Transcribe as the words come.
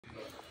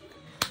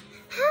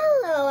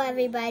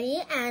everybody,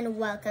 and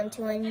welcome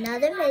to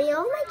another video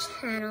on my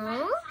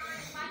channel.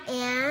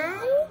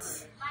 And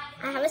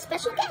I have a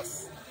special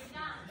guest.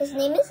 His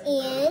name is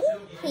Ian.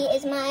 He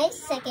is my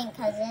second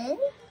cousin.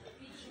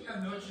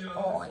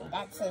 Oh, and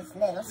that's his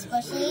little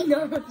squishy.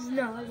 No, it's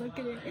not. Look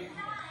at it.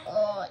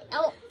 Oh,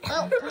 no,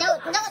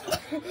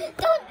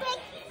 don't break.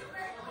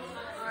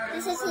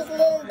 This is his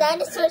little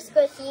dinosaur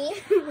squishy.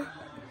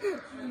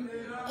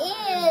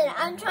 Ian,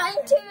 I'm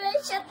trying to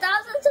reach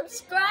 1,000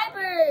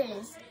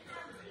 subscribers.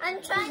 I'm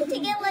trying to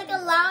get like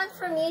allowance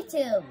from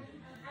YouTube.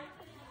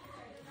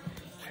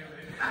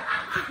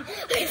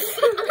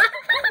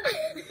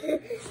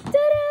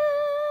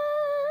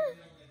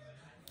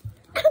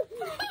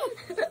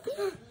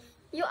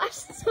 You are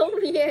so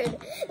weird.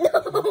 No,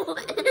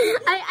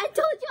 I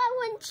told you I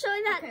wouldn't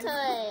show that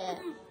toy.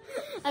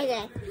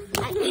 Okay.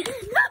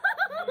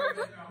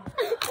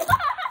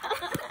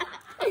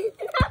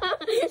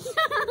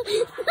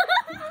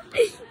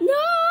 No!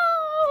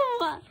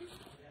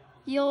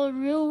 You'll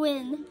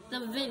ruin the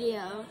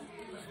video.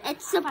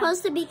 It's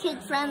supposed to be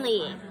kid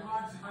friendly.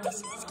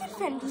 This is kid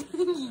friendly.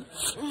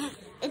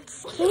 It's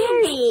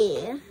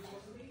scary.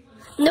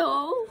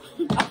 No.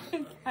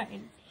 I'm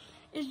fine.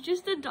 It's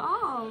just a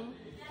doll.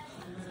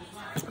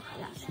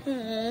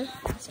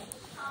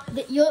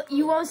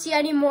 You won't see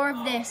any more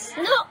of this.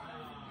 No.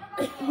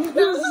 You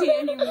won't see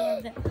any more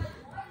of that.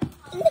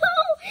 No,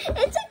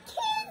 it's